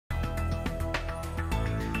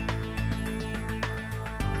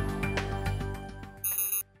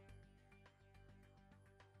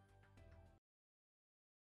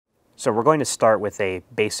So we're going to start with a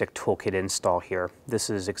basic toolkit install here. This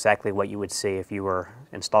is exactly what you would see if you were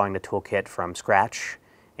installing the toolkit from scratch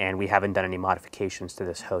and we haven't done any modifications to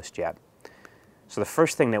this host yet. So the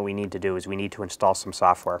first thing that we need to do is we need to install some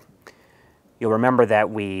software. You'll remember that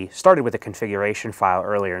we started with a configuration file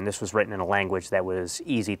earlier, and this was written in a language that was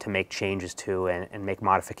easy to make changes to and make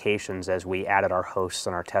modifications as we added our hosts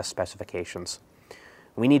and our test specifications.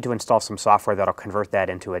 We need to install some software that'll convert that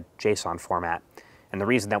into a JSON format. And the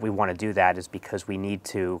reason that we want to do that is because we need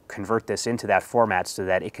to convert this into that format so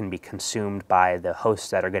that it can be consumed by the hosts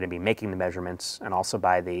that are going to be making the measurements, and also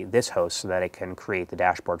by this host so that it can create the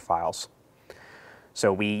dashboard files.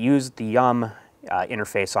 So we use the yum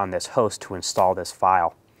interface on this host to install this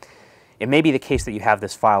file. It may be the case that you have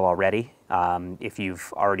this file already if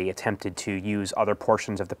you've already attempted to use other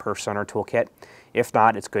portions of the perfSONAR toolkit. If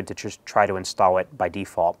not, it's good to just try to install it by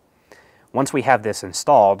default. Once we have this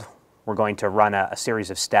installed, we're going to run a series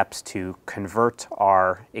of steps to convert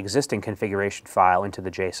our existing configuration file into the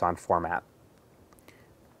JSON format.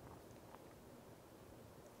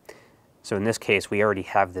 So in this case, we already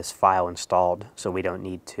have this file installed, so we don't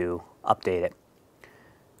need to update it.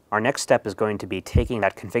 Our next step is going to be taking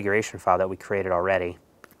that configuration file that we created already.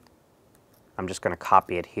 I'm just going to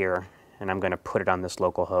copy it here, and I'm going to put it on this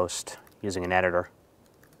local host using an editor.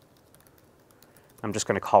 I'm just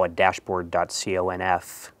going to call it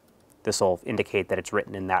dashboard.conf. This will indicate that it's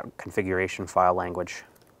written in that configuration file language.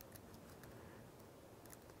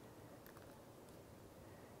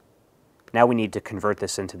 Now we need to convert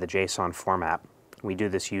this into the JSON format. We do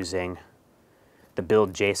this using the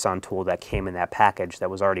build JSON tool that came in that package that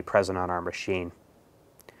was already present on our machine.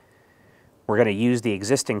 We're going to use the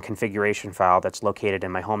existing configuration file that's located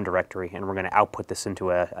in my home directory, and we're going to output this into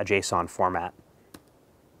a JSON format.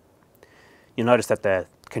 You'll notice that the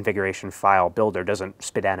configuration file builder doesn't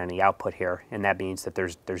spit out any output here, and that means that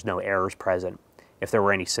there's no errors present. If there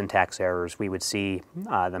were any syntax errors, we would see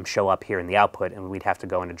them show up here in the output, and we'd have to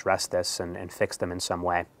go and address this and fix them in some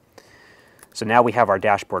way. So now we have our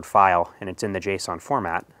dashboard file, and it's in the JSON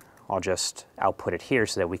format. I'll just output it here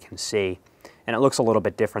so that we can see, and it looks a little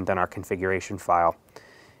bit different than our configuration file.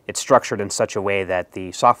 It's structured in such a way that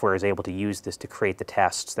the software is able to use this to create the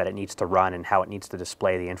tests that it needs to run and how it needs to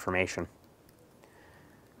display the information.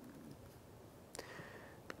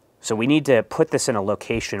 So we need to put this in a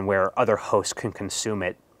location where other hosts can consume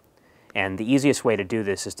it. And the easiest way to do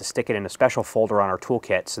this is to stick it in a special folder on our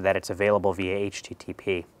toolkit so that it's available via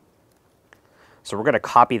HTTP. So we're going to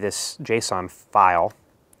copy this JSON file,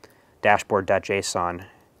 dashboard.json,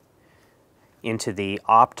 into the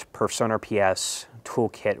opt perfSONAR PS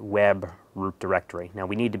toolkit web root directory. Now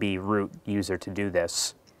we need to be root user to do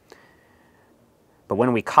this. But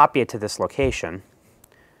when we copy it to this location,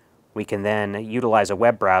 we can then utilize a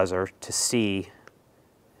web browser to see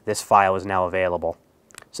this file is now available.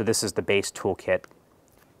 So this is the base toolkit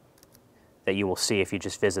that you will see if you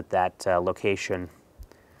just visit that location.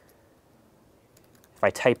 If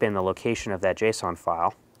I type in the location of that JSON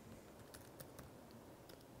file,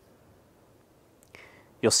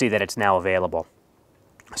 you'll see that it's now available.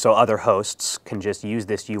 So other hosts can just use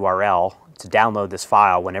this URL to download this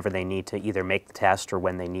file whenever they need to either make the test or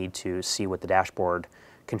when they need to see what the dashboard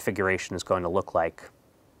configuration is going to look like.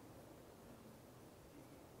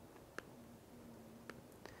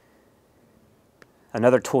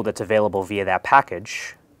 Another tool that's available via that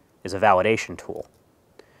package is a validation tool.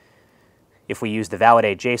 If we use the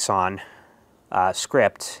validate JSON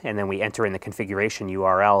script and then we enter in the configuration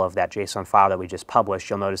URL of that JSON file that we just published,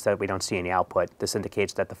 you'll notice that we don't see any output. This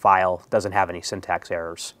indicates that the file doesn't have any syntax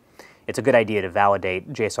errors. It's a good idea to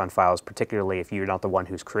validate JSON files, particularly if you're not the one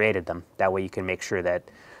who's created them. That way you can make sure that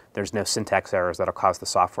there's no syntax errors that'll cause the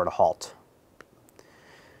software to halt.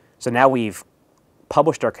 So now we've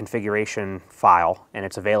published our configuration file and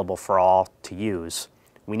it's available for all to use.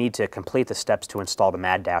 We need to complete the steps to install the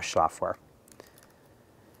MaDDash software.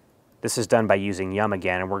 This is done by using yum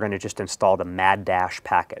again, and we're going to just install the MaDDash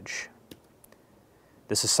package.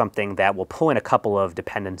 This is something that will pull in a couple of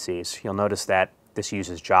dependencies. You'll notice that this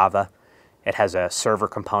uses Java. It has a server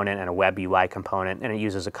component and a web UI component, and it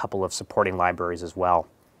uses a couple of supporting libraries as well.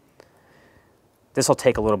 This will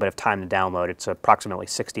take a little bit of time to download. It's approximately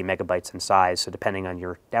 60 megabytes in size, so depending on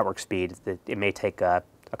your network speed, it may take a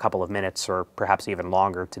couple of minutes or perhaps even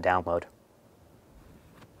longer to download.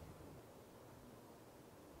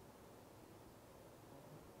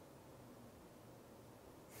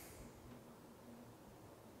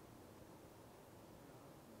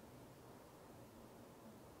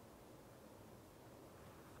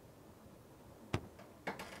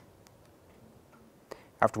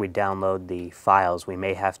 After we download the files, we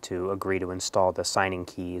may have to agree to install the signing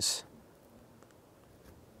keys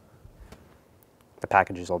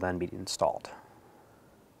packages will then be installed.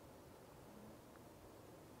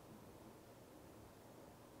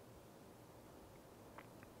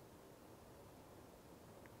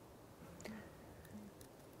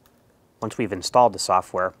 Once we've installed the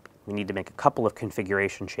software, we need to make a couple of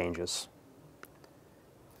configuration changes.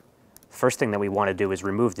 The first thing that we want to do is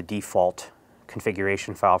remove the default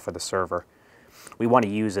configuration file for the server. We want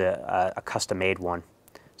to use a custom-made one.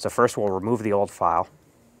 So first we'll remove the old file,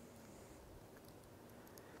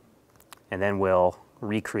 and then we'll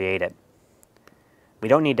recreate it. We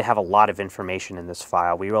don't need to have a lot of information in this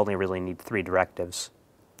file. We only really need 3 directives.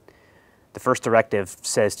 The first directive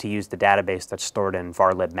says to use the database that's stored in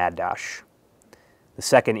varlib MaDDash. The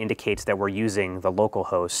second indicates that we're using the local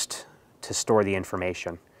host to store the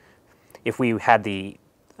information. If we had the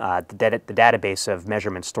database of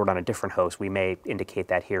measurements stored on a different host, we may indicate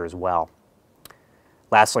that here as well.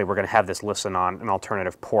 Lastly, we're going to have this listen on an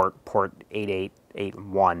alternative port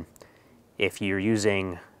 8881. If you're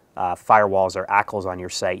using firewalls or ACLs on your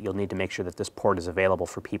site, you'll need to make sure that this port is available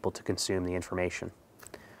for people to consume the information.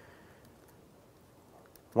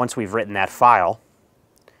 Once we've written that file,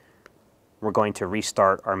 we're going to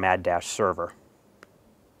restart our MaDDash server.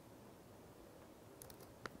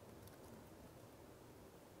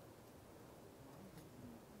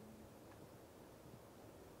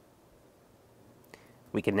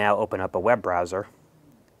 We can now open up a web browser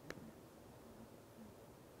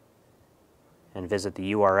and visit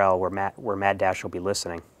the URL where MaDDash will be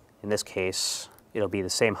listening. In this case, it'll be the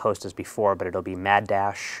same host as before, but it'll be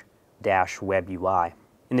MaDDash-web UI.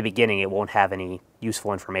 In the beginning, it won't have any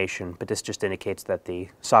useful information, but this just indicates that the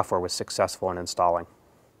software was successful in installing.